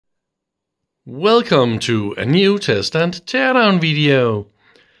Welcome to a new test and teardown video.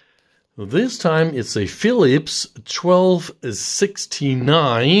 This time it's a Philips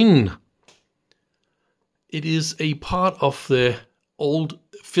 1269. It is a part of the old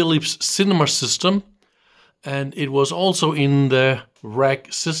Philips cinema system, and it was also in the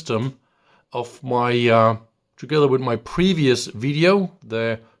rack system of my, together with my previous video,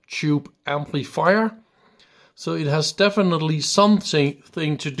 the tube amplifier. So it has definitely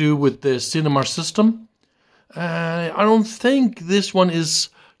something to do with the cinema system. I don't think this one is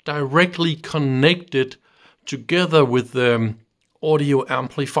directly connected together with the audio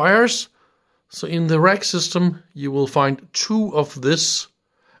amplifiers. So in the rack system you will find two of this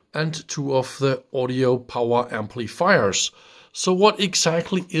and two of the audio power amplifiers. So what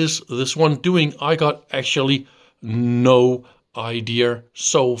exactly is this one doing? I got actually no idea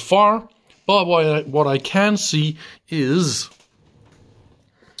so far. But what I can see is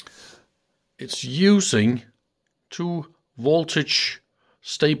it's using two voltage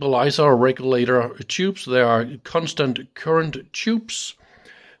stabilizer or regulator tubes. They are constant current tubes.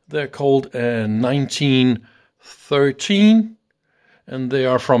 They're called 1913, and they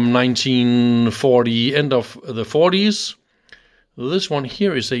are from 1940, end of the 40s. This one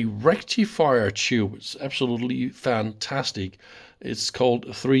here is a rectifier tube. It's absolutely fantastic. It's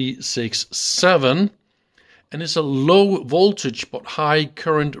called 367, and it's a low voltage but high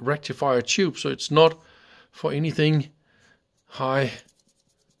current rectifier tube, so it's not for anything high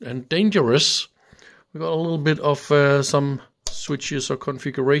and dangerous. We got a little bit of some switches or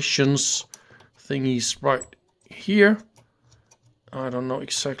configurations thingies right here. I don't know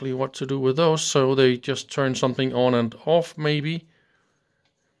exactly what to do with those, so they just turn something on and off maybe.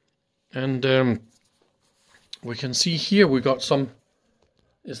 And we can see here we got some,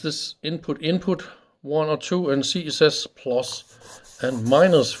 is this input 1 or 2, and see it says plus and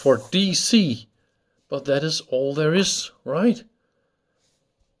minus for DC, but that is all there is, right?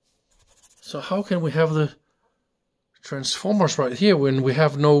 So how can we have the transformers right here when we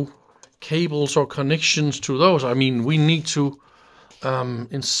have no cables or connections to those? I mean, we need to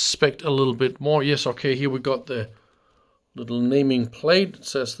inspect a little bit more. Yes, okay, here we got the little naming plate. It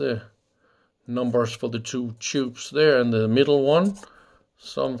says the numbers for the two tubes there, and the middle one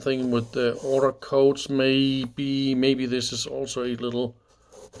something with the order codes, maybe this is also a little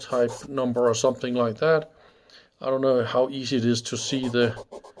type number or something like that. I don't know how easy it is to see the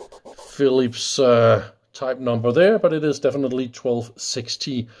Philips type number there, but it is definitely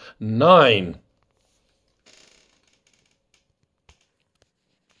 1269.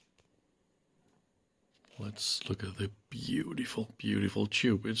 Let's look at the beautiful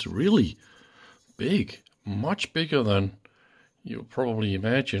tube. It's really big, much bigger than you'll probably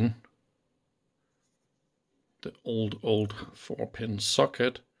imagine. The old 4-pin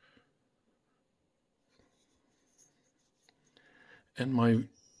socket. And my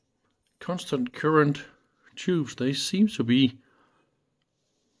constant current tubes, they seem to be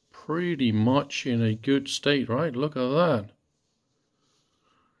pretty much in a good state, right? Look at that.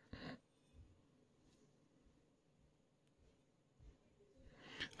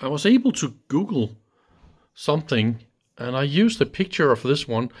 I was able to Google something, and I used a picture of this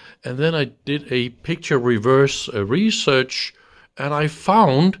one, and then I did a picture reverse research, and I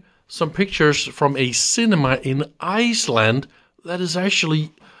found some pictures from a cinema in Iceland that is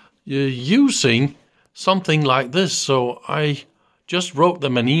actually using something like this. So I just wrote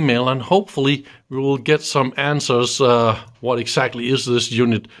them an email, and hopefully we will get some answers. What exactly is this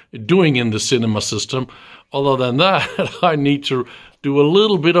unit doing in the cinema system? Other than that, I need to do a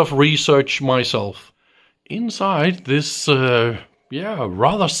little bit of research myself. Inside this,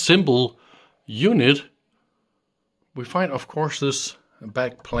 rather simple unit, we find, of course, this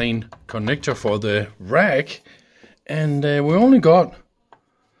backplane connector for the rack, and we only got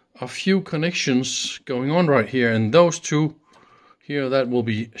a few connections going on right here, and those two here, that will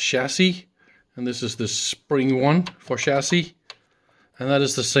be chassis, and this is the spring one for chassis, and that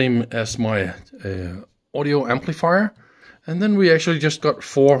is the same as my audio amplifier. And then we actually just got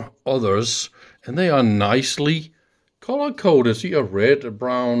 4 others, and they are nicely color-coded. See, a red, a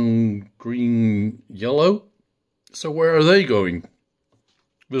brown, green, yellow. So where are they going?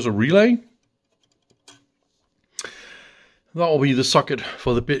 There's a relay. That will be the socket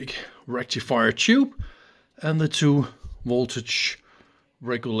for the big rectifier tube, and the 2 voltage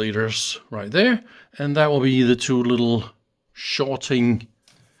regulators right there. And that will be the 2 little shorting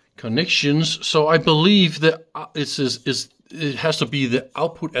connections. So I believe that it has to be the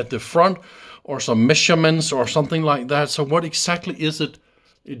output at the front, or some measurements or something like that. So what exactly is it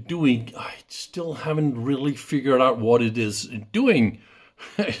doing? I still haven't really figured out what it is doing.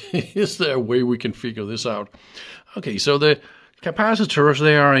 Is there a way we can figure this out? Okay, so the capacitors,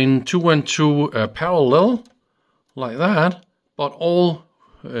 they are in 2 and 2 parallel, like that, but all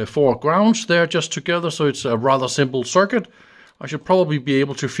 4 grounds, they're just together, so it's a rather simple circuit. I should probably be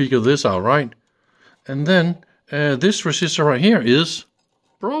able to figure this out, right? And then this resistor right here is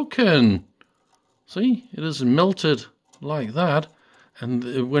broken. See, it is melted like that.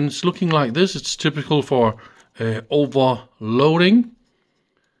 And when it's looking like this, it's typical for overloading.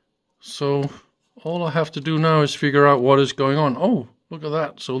 So all I have to do now is figure out what is going on. Oh, look at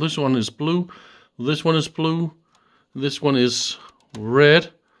that. So this one is blue, this one is blue, this one is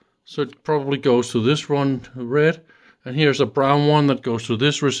red. So it probably goes to this one, red. And here's a brown one that goes to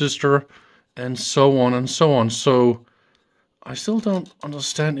this resistor, and so on and so on. So I still don't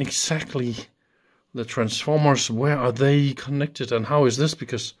understand exactly the transformers. Where are they connected and how is this?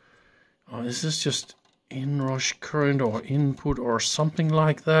 Because is this just inrush current or input or something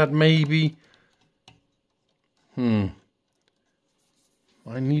like that maybe? I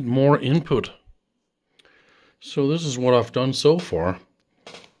need more input. So this is what I've done so far.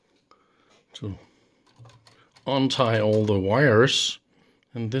 To untie all the wires,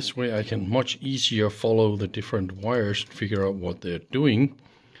 and this way I can much easier follow the different wires and figure out what they're doing.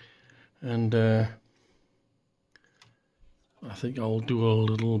 And I think I'll do a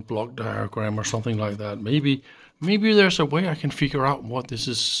little block diagram or something like that. Maybe there's a way I can figure out what this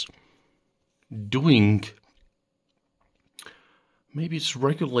is doing. Maybe it's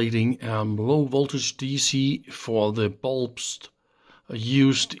regulating low voltage DC for the bulbs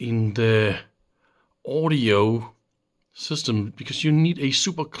used in the audio system, because you need a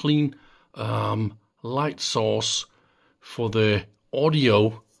super clean light source for the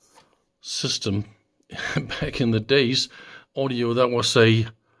audio system. Back in the days, audio, that was a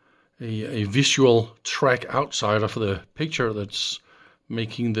visual track outside of the picture that's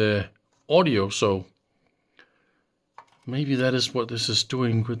making the audio. So maybe that is what this is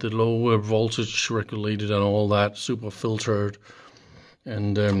doing with the lower voltage regulated and all that, super filtered.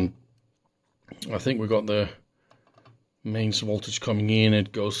 And I think we got the mains voltage coming in.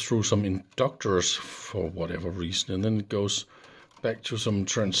 It goes through some inductors for whatever reason, and then it goes back to some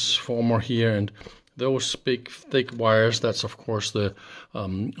transformer here, and those big thick wires, that's of course the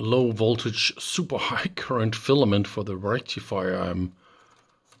low voltage super high current filament for the rectifier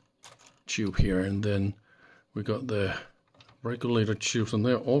tube here. And then we got the regulator tubes, and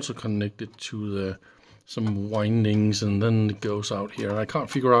they're also connected to the some windings, and then it goes out here. I can't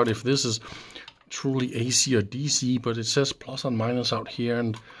figure out if this is truly AC or DC, but it says plus and minus out here,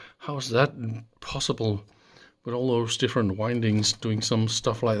 and how is that possible with all those different windings doing some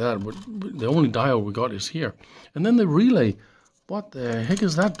stuff like that? But the only diode we got is here. And then the relay, what the heck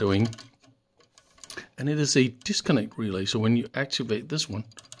is that doing? And it is a disconnect relay, so when you activate this one,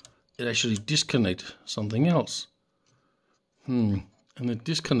 it actually disconnects something else. And it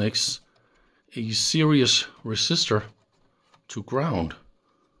disconnects a series resistor to ground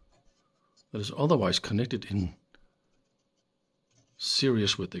that is otherwise connected in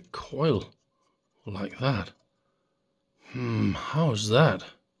series with the coil like that. How's that?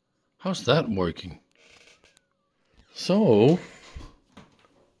 How's that working? So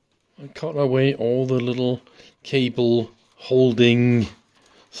I cut away all the little cable holding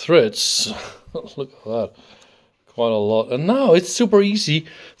threads. Look at that. Quite a lot. And now it's super easy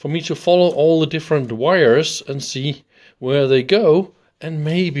for me to follow all the different wires and see where they go, and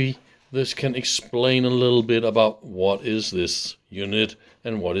maybe this can explain a little bit about what is this unit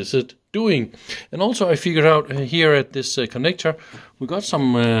and what is it doing. And also I figured out here at this connector, we got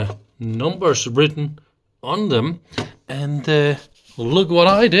some numbers written on them, and look what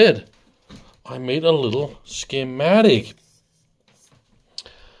I did. I made a little schematic.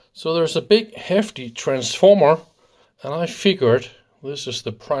 So there's a big hefty transformer, and I figured this is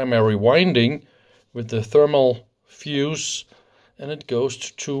the primary winding with the thermal fuse, and it goes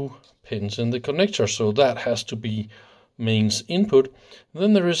to 2 pins in the connector, so that has to be mains input. And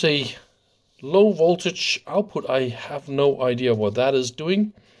then there is a low voltage output. I have no idea what that is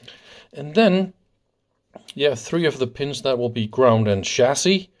doing. And then, yeah, 3 of the pins, that will be ground and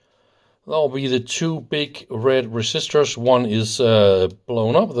chassis. That will be the 2 big red resistors. One is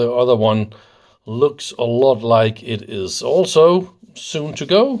blown up, the other one looks a lot like it is also soon to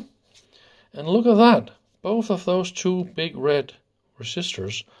go. And look at that, both of those 2 big red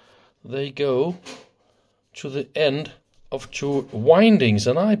resistors, they go to the end of 2 windings,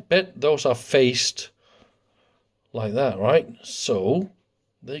 and I bet those are faced like that, right? So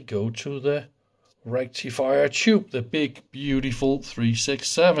they go to the rectifier tube, the big beautiful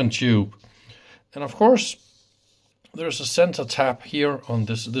 367 tube. And of course there's a center tap here on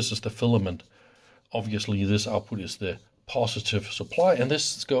this. This is the filament. Obviously, this output is the positive supply, and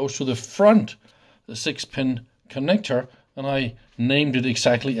this goes to the front, the 6-pin connector, and I named it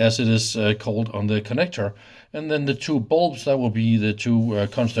exactly as it is called on the connector. And then the 2 bulbs, that will be the 2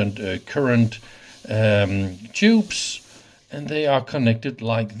 constant current tubes, and they are connected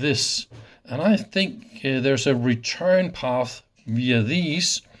like this. And I think there's a return path via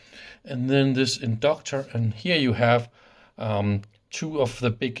these, and then this inductor, and here you have 2 of the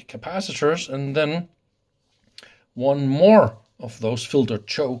big capacitors, and then 1 more of those filter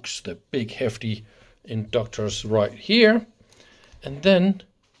chokes, the big hefty inductors right here. And then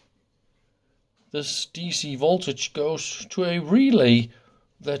this DC voltage goes to a relay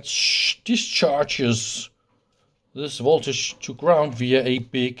that discharges this voltage to ground via a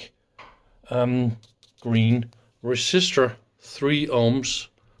big green resistor, 3 ohms.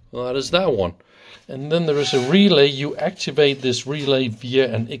 Well, that is that one. And then there is a relay. You activate this relay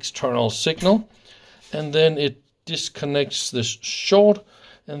via an external signal, and then it disconnects this short,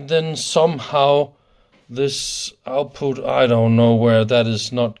 and then somehow this output, I don't know where, that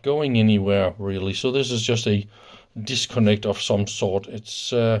is not going anywhere really. So this is just a disconnect of some sort.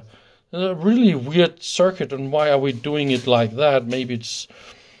 It's a really weird circuit, and why are we doing it like that? Maybe it's,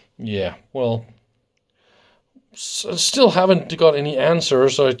 yeah, well, still haven't got any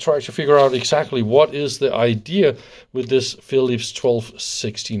answers. I tried to figure out exactly what is the idea with this Philips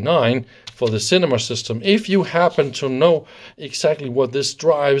 1269 for the cinema system. If you happen to know exactly what this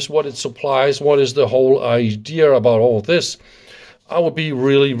drives, what it supplies, what is the whole idea about all this, I would be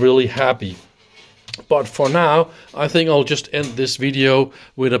really, really happy. But for now, I think I'll just end this video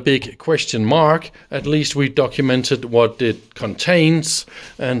with a big question mark. At least we documented what it contains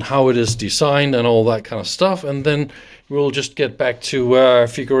and how it is designed and all that kind of stuff. And then we'll just get back to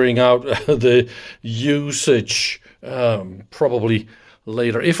figuring out the usage probably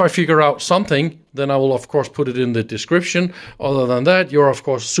later. If I figure out something, then I will of course put it in the description. Other than that, you're of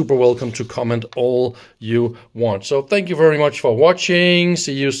course super welcome to comment all you want. So thank you very much for watching.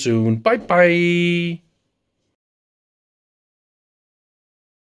 See you soon. Bye bye.